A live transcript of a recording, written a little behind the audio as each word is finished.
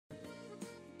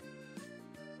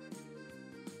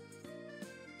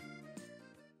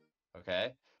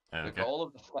Okay. The Okay.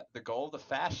 goal of the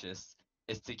fascists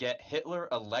is to get Hitler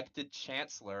elected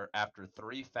chancellor after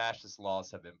 3 fascist laws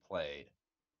have been played,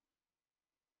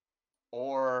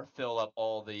 or fill up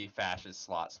all the fascist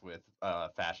slots with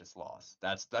fascist laws.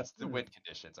 That's the win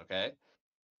conditions. Okay.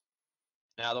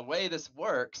 Now the way this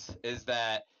works is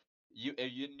that you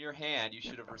in your hand you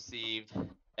should have received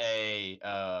a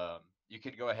you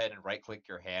can go ahead and right click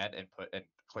your hand and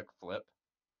click flip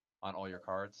on all your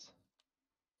cards.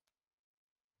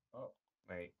 Oh,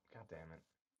 Wait, god damn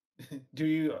it. Do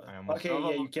you? I almost- Okay, Some yeah,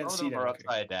 of you them, can some of see them them. are Okay.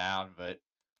 upside down, but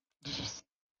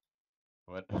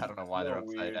what I don't know why they're So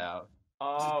upside weird. down.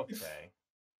 Okay.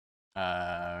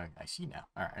 I see now.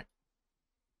 All right.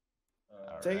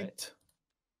 All Take. right.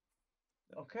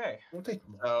 Okay. We'll take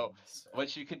more So than this.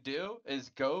 what you can do is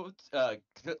go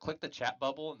click the chat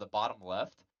bubble in the bottom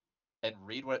left and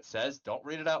read what it says. Don't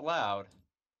read it out loud.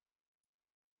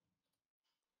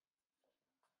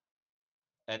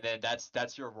 And then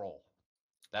that's your role.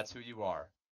 That's who you are.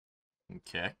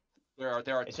 Okay. There are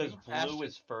It two says blue fascist-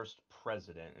 is first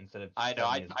president instead of. I know.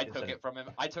 I instead took of- it from him.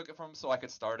 I took it from him so I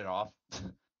could start it off.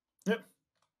 Yep.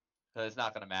 So it's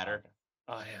not gonna matter.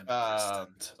 I am Um,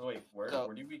 president. So wait, where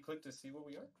So- do we click to see what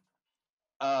we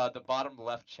are? The bottom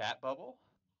left chat bubble.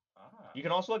 Ah. You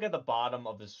can also look at the bottom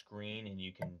of the screen and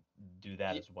you can do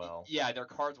that as well. Yeah, their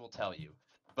cards will tell you.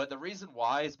 But the reason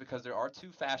why is because there are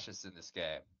 2 fascists in this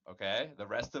game. Okay, the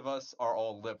rest of us are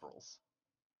all liberals.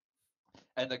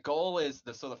 And the goal is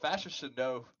so the fascists should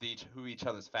know who each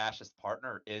other's fascist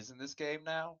partner is in this game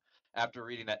now, after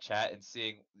reading that chat and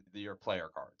seeing your player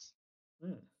cards.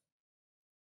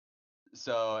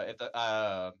 So if the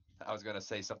I was gonna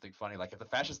say something funny like if the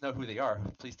fascists know who they are,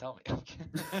 please tell me.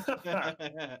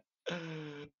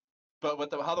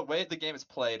 But how the way the game is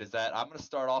played is that I'm gonna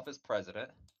start off as president.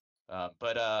 So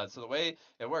the way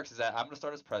it works is that I'm gonna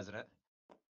start as president.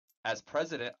 As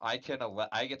president, I get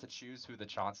to choose who the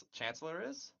chancellor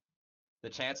is. The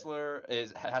chancellor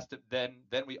has to then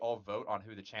we all vote on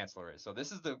who the chancellor is. So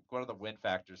this is one of the win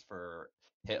factors for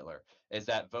Hitler is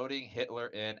that voting Hitler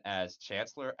in as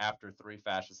chancellor after 3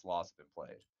 fascist laws have been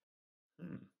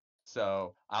played.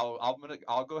 So I'll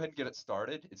go ahead and get it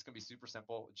started. It's gonna be super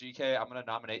simple. GK, I'm gonna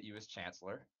nominate you as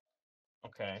chancellor.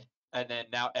 Okay. And then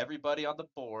now everybody on the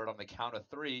board on the count of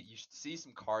 3, you should see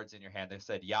some cards in your hand. They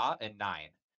said yeah and 9.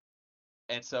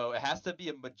 And so it has to be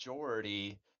a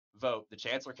majority vote. The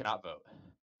chancellor cannot vote.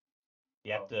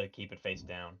 You have to keep it face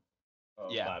down. Oh,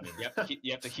 Yeah, I mean-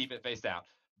 you have to keep it face down.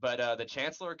 But the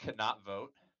chancellor cannot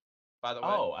vote. By the way.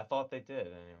 Oh, I thought they did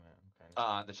anyway.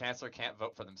 Okay. The chancellor can't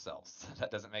vote for themselves.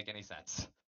 That doesn't make any sense.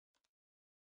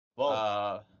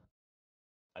 Well,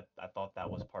 I thought that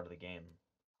was part of the game.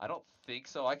 I don't think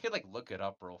so. I could look it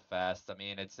up real fast. I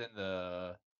mean, it's in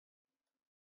the.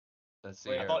 Let's see.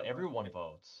 Wait, I here. thought everyone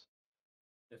votes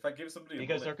If I give somebody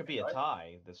because bullet, there could be a right?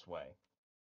 tie this way.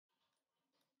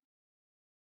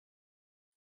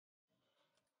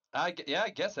 I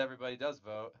guess everybody does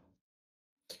vote.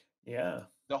 Yeah.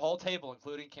 The whole table,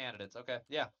 including candidates. Okay,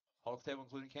 yeah, whole table,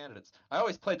 including candidates. I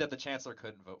always played that the chancellor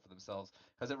couldn't vote for themselves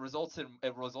because it results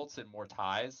in more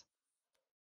ties,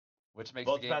 which makes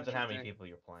Well, the it game depends on how many interesting. people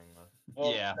you're playing with.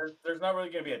 Well, Yeah. There's not really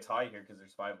gonna be a tie here because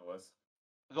there's 5 of us.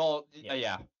 Well, Yeah.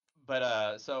 yeah, but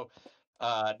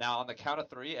now on the count of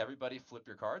 3, everybody flip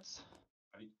your cards.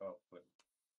 Oh, but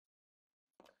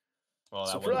Well,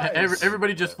 that Surprise! wasn't-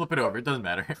 Everybody just flip it over. It doesn't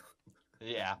matter.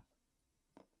 Yeah.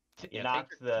 You Yeah, knock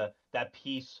take your- that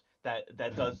piece that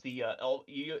does the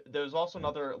there's also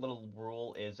another little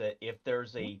rule is that if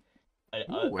there's a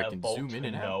Ooh, I can vote zoom in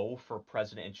and out. no for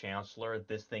president and chancellor,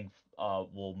 this thing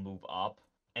will move up,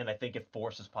 and I think it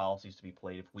forces policies to be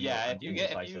played if we Yeah, are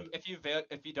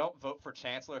if you don't vote for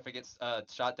chancellor, if it gets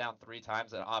shot down 3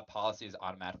 times, an odd policy is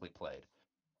automatically played.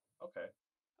 okay.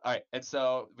 All right, and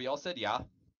so we all said yeah,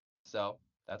 so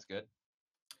that's good.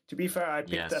 To be fair, I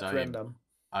picked Yes, that I am- random.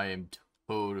 I am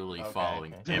totally Okay,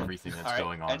 following okay. everything that's All right,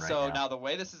 going on and right so now. now the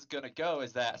way this is gonna go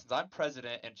is that since I'm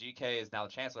president and GK is now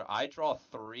the chancellor, I draw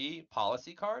 3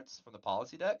 policy cards from the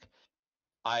policy deck.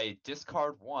 I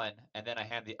discard 1, and then I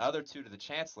hand the other 2 to the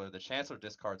chancellor. The chancellor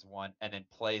discards 1, and then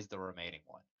plays the remaining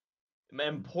 1. An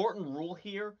important rule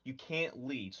here: you can't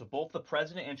lead. So both the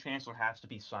president and chancellor has to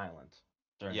be silent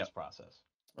during Yep. this process.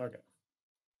 Okay.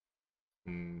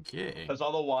 Okay. Because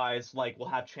otherwise, we'll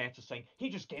have chancellor saying, "He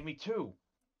just gave me 2.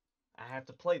 I have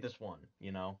to play this one."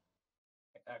 You know.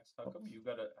 Axe, how come you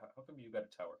got a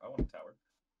tower? I want a tower.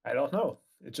 I don't know.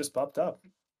 It just popped up.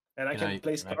 And I Can can I-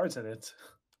 place can I- cards in it.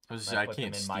 I was Can I I put them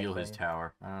can't in my steal his thing?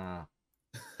 tower.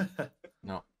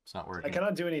 No, it's not I working.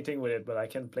 cannot do anything with it, but I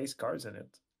can place cards in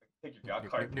it. Take your god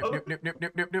Nope, card. nope, nope, nope, nope,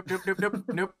 nope, nope, nope, nope,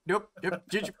 nope, nope, nope,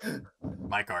 nope.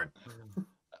 My card.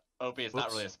 Opie is not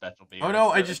Whoops. really a special beer. Oh no,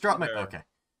 It's I the- just it's dropped one my. of their- Okay.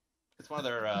 It's one of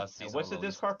their And seasonal what's the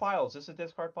releases. discard pile? Is this a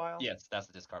discard pile? Yes, that's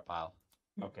the discard pile.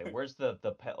 Okay, where's the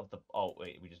Oh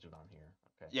wait, we just do it on here.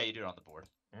 Okay. Yeah, you do it on the board.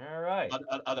 All right.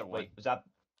 Other one. Wait, was that?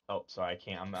 Oh, sorry, I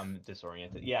can't. I'm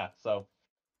disoriented. Yeah. So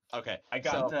Okay. I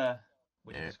got So,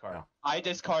 which There you discard? go. I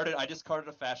discarded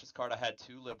a fascist card. I had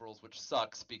 2 liberals, which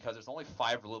sucks because there's only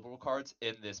 5 liberal cards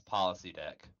in this policy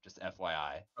deck. Just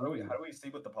FYI. How do we see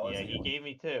what the policy Yeah, he is? gave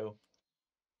me 2.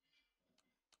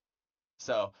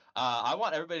 So I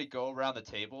want everybody to go around the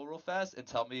table real fast and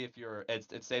tell me if you're and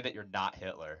say that you're not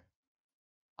Hitler.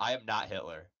 I am not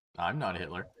Hitler. I'm not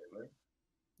Hitler.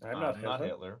 I'm not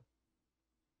Hitler.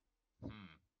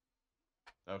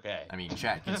 Okay. I mean,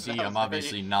 chat can see That I'm was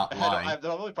obviously not The lying.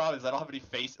 only problem is I don't have any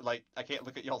face. Like I can't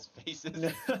look at y'all's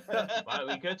faces Well,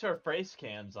 we could turn face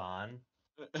cams on.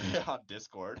 on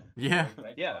Discord. Yeah,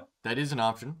 Yeah. that is an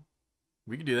option.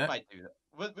 We could do that. Might do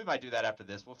that. We might do that after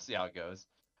this. We'll see how it goes.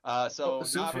 So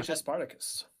So now, Fascist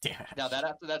Spartacus. Yeah. now that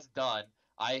after that's done,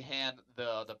 I hand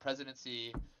the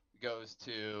presidency goes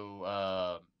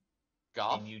to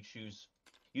Goff. And you choose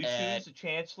And- choose a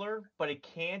chancellor, but it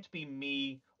can't be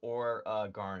me or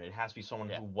Garnet. It has to be someone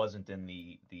Yeah. who wasn't in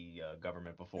the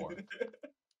government before.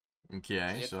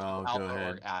 Okay, It's so I'll Alpha go or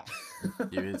ahead. A.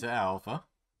 Give it to Alpha.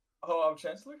 Oh, I'm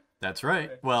Chancellor? That's right.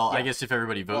 Okay. Well, I Yeah. guess if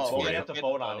everybody votes Well, Well, for we it. have to Get the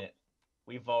vote on vote. it.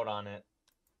 We vote on it.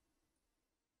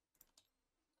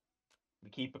 We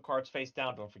keep the cards face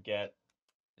down. Don't forget.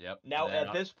 Yep. Now, and then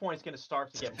at this point, it's going to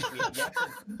start to get. We have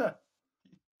to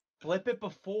flip it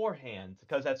beforehand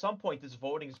because at some point this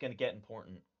voting is going to get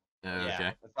important. Okay.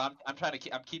 Yeah. So I'm trying to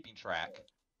keep. I'm keeping track.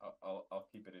 I'll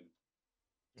keep it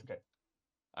in. Okay.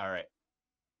 All right.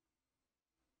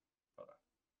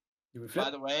 You would flip?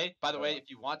 By the way, if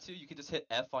you want to, you can just hit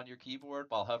F on your keyboard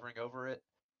while hovering over it.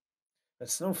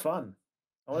 That's no fun.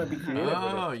 I want to be creative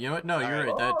Oh, with it. you know what? No, you're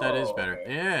Alright. right. That is Oh, better.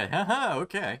 okay. Yeah. Haha.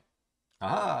 Okay.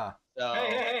 Aha. So,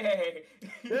 Hey!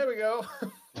 There we go.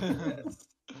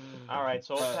 All right.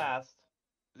 So it Uh, passed.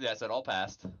 yes, it all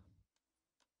passed.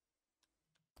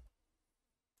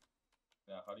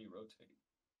 Now, how do you rotate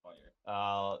on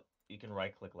your? You can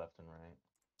right click left and right.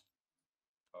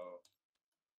 Oh,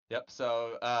 Yep.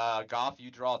 So, Goff,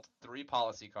 you draw 3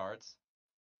 policy cards.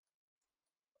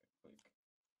 click.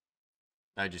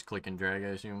 I just click and drag, I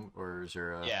assume, or is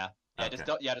there a? Yeah. Yeah. Just okay.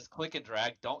 don't. Yeah. Just click and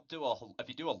drag. Don't do a. If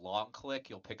you do a long click,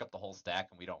 you'll pick up the whole stack,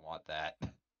 and we don't want that.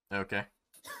 Okay.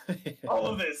 All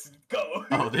of this, go.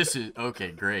 Oh, this is okay.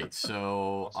 Great.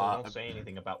 So, Also, don't say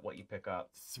anything about what you pick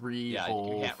up. 3 Yeah, you whole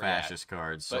can't react. fascist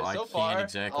cards. So But I so can't far,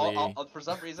 exactly. for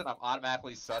some reason, I'm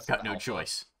automatically sus. Got of no Alpha.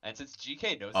 choice. And since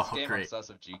GK knows Oh, this game, I'm great. sus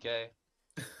of GK.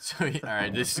 So, all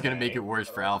right, this is gonna make it worse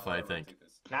for Alpha, I think.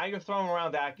 Now you're throwing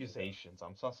around accusations.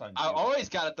 I'm sus on you. I always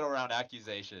gotta throw around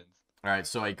accusations. All right,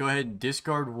 so I go ahead and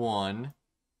discard 1,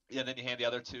 Yeah, then you hand the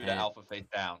other 2 to And- Alpha face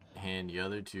down. hand the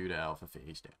other 2 to Alpha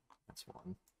face down. That's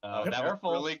 1. Oh, that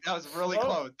careful. was really Oh.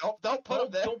 close. Don't put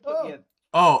them there. Don't put. Oh. Yeah,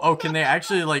 Oh, can they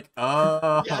actually like?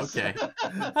 Oh, Yes. okay.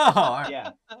 Oh, all right.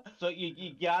 yeah. So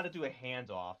you got to do a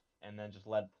handoff and then just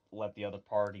let the other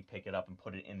party pick it up and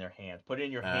put it in their hand. Put it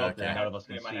in your hand, Okay. and none of us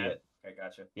can In my see hand. it. Okay,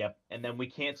 gotcha. Yep. And then we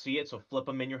can't see it, so flip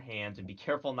them in your hands and be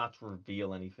careful not to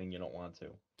reveal anything you don't want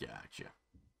to. Gotcha.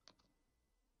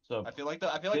 So I feel like the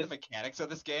This- mechanics of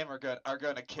this game are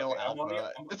gonna kill Okay, I'm on the-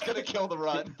 Alpha. I'm- It's gonna kill the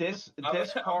run.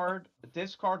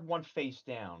 discard 1 face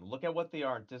down. Look at what they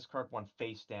are. Discard 1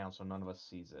 face down, so none of us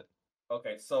sees it.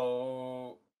 Okay,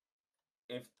 so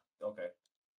okay,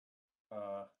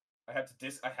 I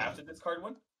have to discard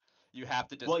one. You have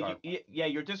to Well, discard. yeah,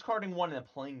 you're discarding one and then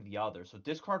playing the other. So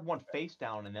discard 1 face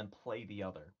down and then play the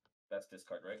other. That's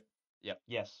discard, right?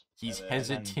 Yes. He's And then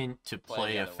hesitant to play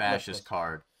play the a other one. fascist Flip this.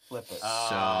 card. Flip it. So it's a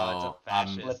I'm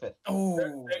fascist. Flip it.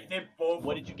 Oh. They both.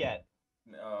 What did you get?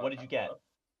 What did you get?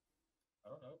 I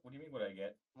don't know. What do you mean? What did I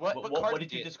get? What card What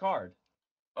did you get? discard?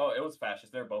 Oh, it was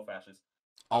fascist. They're both fascist.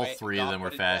 all Okay, 3 of Goff, them what were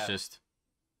did you have? fascist.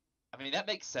 I mean, that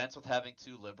makes sense with having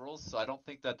 2 liberals, so I don't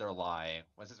think that they're lying.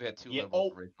 Well, since we had 2 Yeah,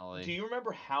 liberals oh, originally. Do you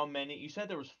remember how many? You said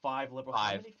there was 5 liberals.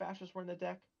 How 5. many fascists were in the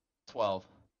deck? 12.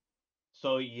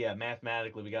 So yeah,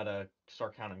 mathematically, we gotta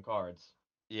start counting cards.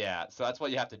 Yeah, so that's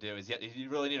what you have to do. Is you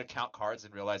really need to count cards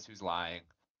and realize who's lying.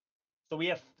 So we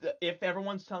have, if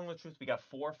everyone's telling the truth, we got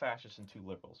 4 fascists and 2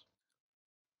 liberals.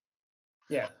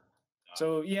 Yeah.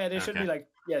 So yeah, there should be Okay.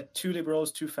 like 2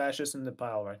 liberals, 2 fascists in the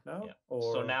pile right now. Yeah.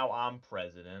 Or So now I'm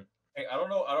president. Hey, I don't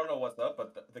know what's up,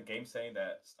 but the game's saying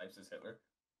that Snipes is Hitler.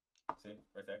 See,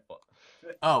 right there.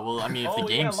 Oh well, I mean, if the Oh,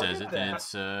 game yeah, look says at it, then that.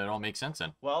 it's it all makes sense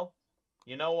then. Well,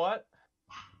 you know what?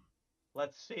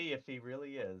 Let's see if he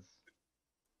really is.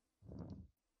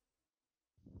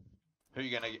 Who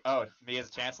you gonna? Oh, me as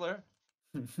chancellor?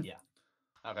 Yeah.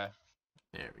 Okay.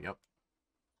 There we go.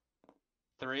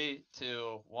 3,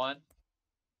 2, 1.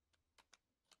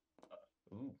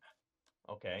 Ooh.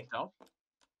 Okay. No.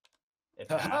 It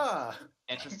passed. Haha!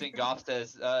 Interesting. Goff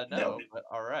says no, but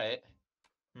all right.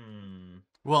 Hmm.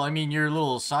 Well, I mean, your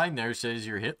little sign there says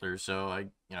you're Hitler, so I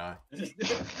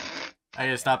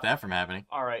gotta stop that from happening.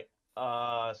 All right.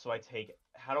 So I take.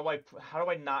 How do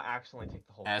I not accidentally take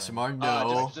the whole thing? ASMR,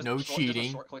 no, Just no just a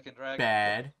cheating, short click and drag.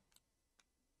 bad.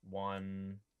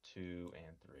 1, 2,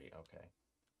 and 3. Okay.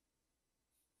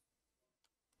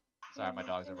 Sorry, my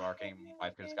dogs are barking. My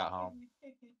wife just got home.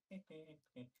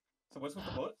 So what's with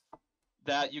the bullets?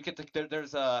 That you get to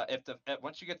there's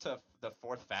once you get to the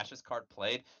 4th fascist card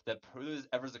played, that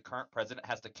whoever's the current president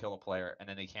has to kill a player, and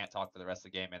then they can't talk for the rest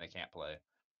of the game and they can't play.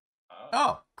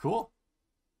 Oh, cool.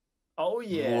 Oh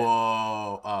yeah.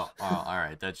 Whoa. Oh, all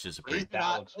right. That's just a Please pretty. do That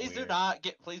not. looks Please do weird. not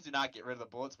get. Please do not get rid of the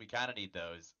bullets. We kind of need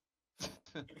those.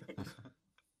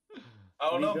 I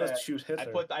don't know, We man. just shoot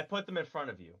Hitler. I put them in front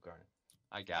of you, Garnet.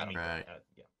 I got him. Right.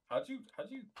 Yeah. How'd you?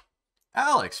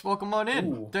 Alex, welcome on in.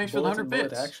 Ooh, Thanks for the bullet 100 and bullet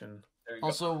bits. action. There you go.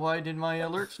 Also, why did my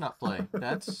alerts not play?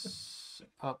 That's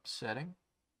upsetting.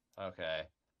 Okay.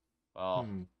 Well,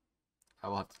 I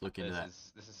will have to look into that.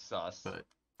 this is sus. But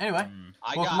anyway,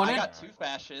 I welcome on in. got 2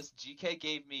 fascists. GK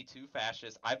gave me 2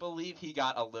 fascists. I believe he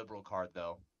got a liberal card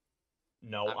though.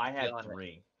 No, I'm I had feeling it.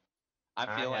 3. I'm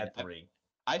I feeling had it. 3.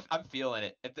 I'm feeling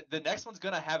it. If the next one's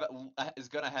gonna have is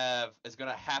gonna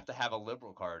have to have a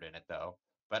liberal card in it though.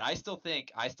 But I still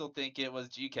think it was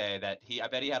GK that I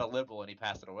bet he had a liberal and he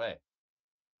passed it away.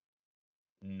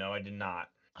 No, I did not.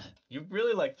 You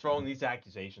really like throwing these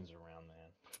accusations around, man.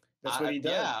 That's what he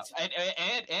does.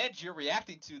 Yeah, and you're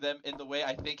reacting to them in the way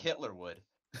I think Hitler would.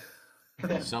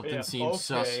 Something Yeah, seems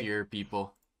sus okay. here,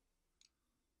 people.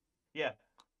 Yeah.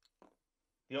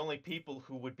 The only people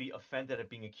who would be offended at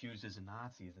being accused as a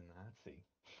Nazi is a Nazi.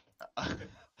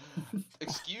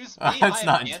 Excuse me. That's I am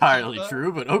not entirely Antifa.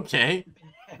 true, but okay.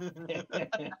 All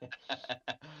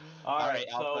All right, right,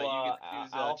 Alpha, so you get to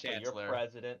choose, Alpha, Chancellor. you're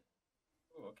president,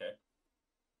 Ooh, okay.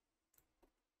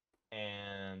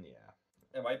 and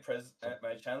yeah. Am I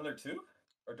Chandler too?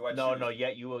 Or do I No, choose? no.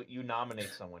 Yet you nominate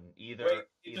someone. Either Wait,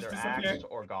 you just either Axe disappeared.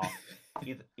 or Golf.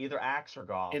 Either Axe or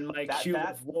Golf. In my that, cube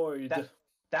that, void.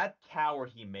 that tower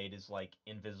he made is like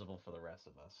invisible for the rest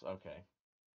of us. Okay.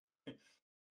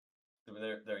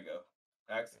 There you go.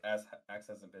 Axe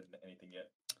hasn't been anything yet.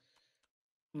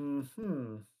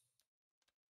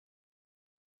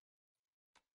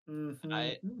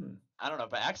 I don't know,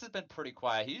 but Axe has been pretty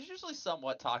quiet. He's usually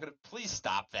somewhat talkative. Please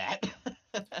stop that.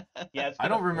 Yeah, it's I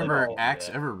gonna don't flip remember all Axe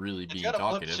bit. ever really It's being gonna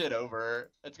flip talkative. shit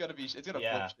over. It's gonna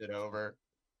Yeah. flip shit over.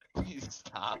 Please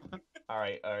stop. All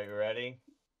right, you ready?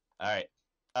 All right.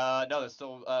 No, there's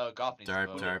still Goff needs to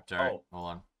vote. Sorry. Oh. Hold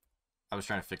on. I was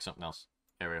trying to fix something else.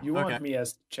 There we go. You okay. want me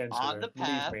as chancellor? On the Believe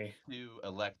path me. to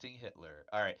electing Hitler.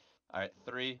 All right.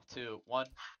 3, 2, 1.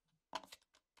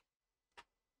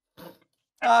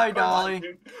 Hi, Dolly.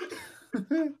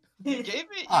 You gave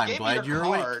me. I'm gave glad me your you're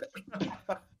awake. card.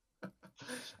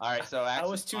 All right, so Axe I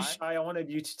was is too fine. shy. I wanted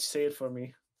you to say it for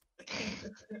me.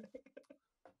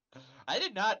 I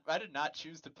did not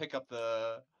choose to pick up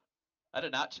the. I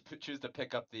did not choose to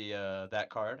pick up the that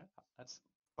card. That's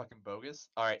fucking bogus.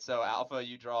 All right, so Alpha,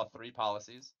 you draw 3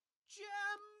 policies.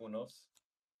 Unos.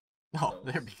 Oh,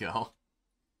 there we go.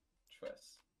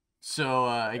 Tres. So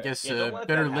I Okay. guess Yeah, don't let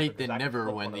better that happen, late 'cause than that could never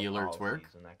flip when one of the alerts work.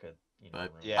 policies, and that could,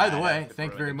 But ruin Yeah, either that way, could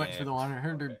thank you ruin very the much for game. the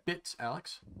 100 Okay. bits,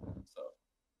 Alex. So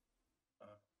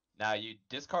Now you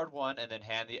discard 1 and then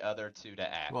hand the other 2 to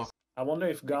Axe. Well, I wonder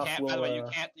if You Goff can't, will. by the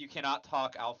way, you cannot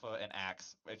talk Alpha and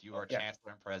Axe if you are Yeah.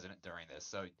 Chancellor and President during this.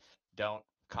 So don't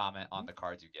comment on the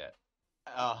cards you get.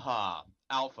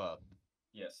 Alpha,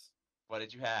 yes, what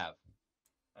did you have?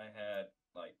 I had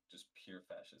like just pure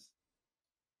fascist.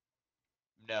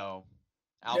 No.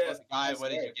 Alpha's Yes, guy, I'm what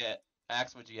did you sorry. get?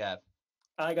 Axe, what did you have?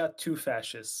 I got 2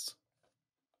 fascists.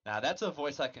 Now that's a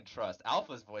voice I can trust.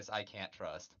 Alpha's voice I can't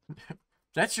trust.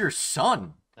 That's your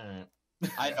son. Alright.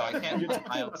 I know I can't You trust talk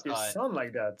my own about your son. son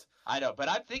like that. I know, but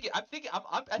I think it's I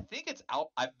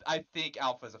think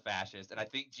Alpha's a fascist, and I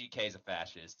think GK's a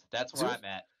fascist. That's where Zeus- I'm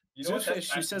at. You know what? That's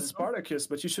Zeus, you said fascism? Spartacus,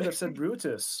 but you should have said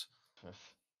Brutus.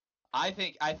 I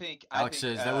think. Alex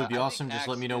says that would be awesome. Just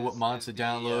let me know what mods to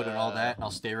download and all that, and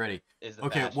I'll stay ready.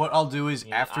 Okay, what I'll do is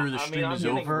Yeah, after the I mean, stream I'm is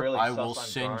getting over, really I sus will on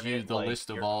send you Garnet, the like, list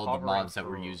of you're all the covering mods that for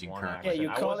we're using one currently. Yeah, you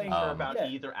action. I wasn't calling- sure about yeah.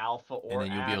 either Alpha or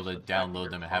And then you'll be able Axe, to but the fact that download you're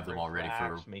them and have them all covering ready for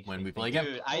for Axe makes when me we play think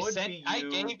again. Dude,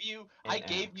 it could be you I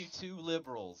gave you and two Axe.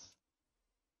 liberals.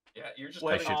 Yeah, you're just.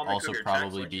 I should putting also your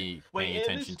probably tracks, be Wait, paying in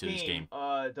attention to this game.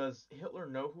 Does Hitler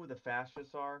know who the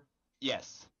fascists are?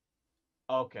 Yes.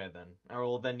 Okay, then.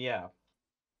 Well, then, yeah.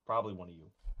 Probably one of you.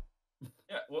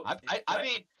 Yeah, well, I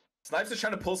mean, Snipes is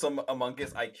trying to pull some Among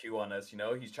Us IQ on us. You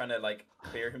know, he's trying to like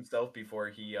clear himself before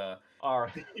he All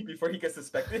right. before he gets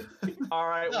suspected. All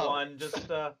right, No. one. Just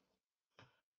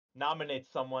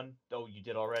nominate someone. Oh, you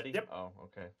did already? Yep. Oh,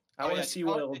 okay. I want to see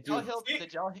what it'll did y'all do.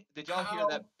 did y'all hear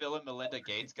that Bill and Melinda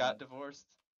Gates got divorced?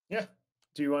 Yeah.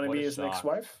 Do you want to What be a his next shock.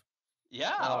 wife?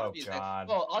 Yeah. I wanna Oh, be his God.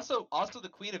 Well, also the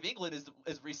Queen of England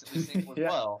is recently single Yeah.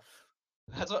 as well.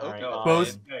 That's what All right,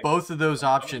 Opie fine. Both of those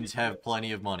options have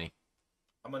plenty of money.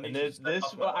 I'm gonna And need you to this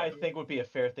step up, I think would be a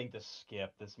fair thing to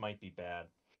skip. This might be bad.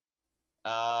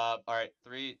 All right,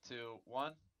 3, 2,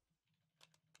 1.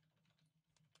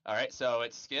 All right, so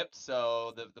it's skipped.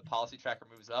 So the policy tracker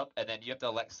moves up, and then you have to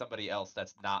elect somebody else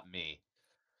that's not me.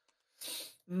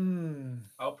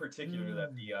 How particular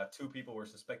that the 2 people were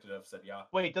suspected of said yeah.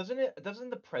 Wait, doesn't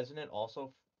the president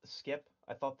also skip?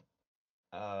 I thought.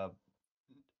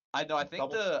 I know. I think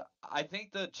Double- the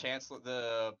chancellor,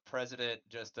 the president,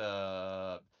 just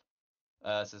says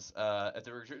if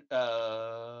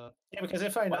the Yeah, because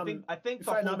if I Well, I think if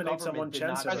the I whole nominate government someone did not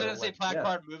chancellor- presidency elect-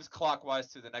 placard moves clockwise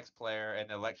to the next player, and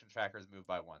the election tracker is moved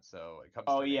by 1. So it comes.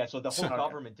 Oh to me. yeah, so the whole Okay.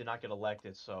 government did not get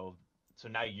elected. So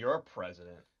now you're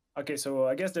president. Okay, so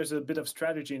I guess there's a bit of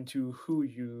strategy into who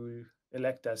you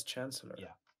elect as chancellor.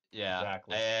 Yeah. Yeah.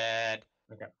 Exactly. And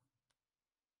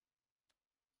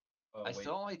Oh, I wait.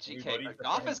 still only GK. voting for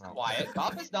Goff him? is quiet.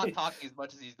 Goff is not talking as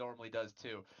much as he normally does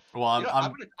too. Well, You know,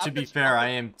 I'm gonna- to be gonna- fair, I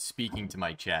am speaking to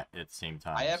my chat at the same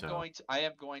time. I am so. going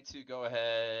to go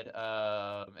ahead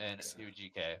and do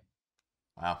GK.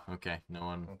 Wow. Okay. No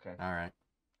one. Okay. All right.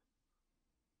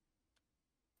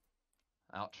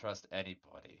 I don't trust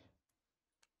anybody.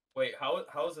 Wait, how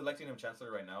is electing him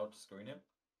chancellor right now screwing him?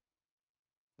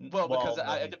 Well, because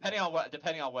then- depending on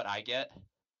what I get.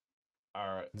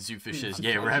 All right. Zoofish says, I'm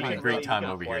 "Yeah, we're having a You great can time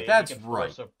play- over you here." can That's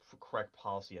force right. a correct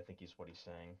policy, I think is what he's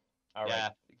saying. All Yeah,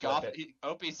 right. Goff. flip it.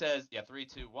 Opie says, yeah, 3,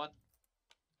 2, 1.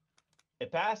 It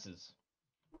passes.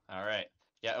 All right.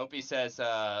 Yeah, Opie says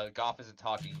Goff isn't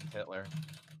talking to Hitler.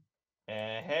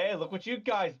 And hey, look what you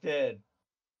guys did.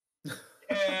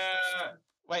 Yeah.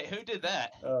 Wait, who did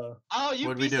that? Uh, Oh, you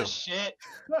What'd we piece do? of shit!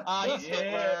 He's Yeah.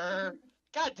 Hitler.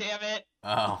 God damn it!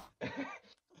 Oh, that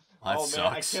Oh man,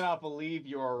 I sucks. cannot believe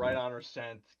you are right on her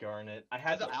scent, Garnet. I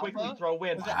had Was to it quickly Alpha? throw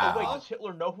in. Was it Oh wait, Alpha? does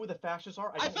Hitler know who the fascists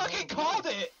are? I don't know fucking who called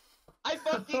they are. it. I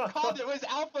fucking called it. It was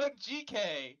Alpha and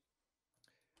GK.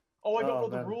 Oh, I don't Oh, know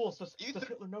the man. rules. Does You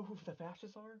Hitler know who the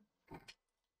fascists are?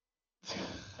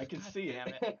 I can God see damn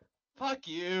it. Fuck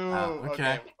you.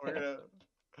 Okay. We're gonna.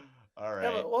 All right.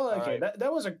 yeah, but, well, okay, Alright.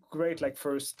 that was a great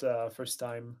first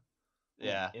time.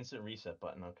 Yeah. Instant reset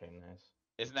button. Okay, nice.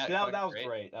 Isn't that? That fucking was great?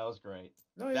 great. That was great.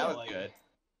 No, That yeah, was good.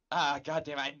 Ah,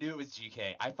 goddamn! I knew it was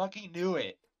GK. I fucking knew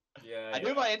it. Yeah. I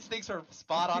knew my instincts were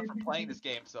spot on for playing this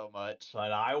game so much.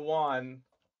 But I won.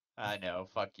 I know.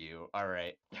 Fuck you. All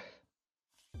right.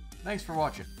 Thanks for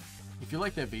watching. If you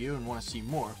like that video and want to see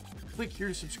more, click here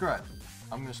to subscribe.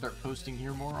 I'm going to start posting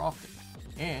here more often.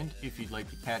 And if you'd like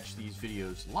to catch these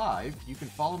videos live, you can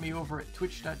follow me over at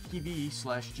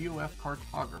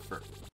twitch.tv/GOFCartographer.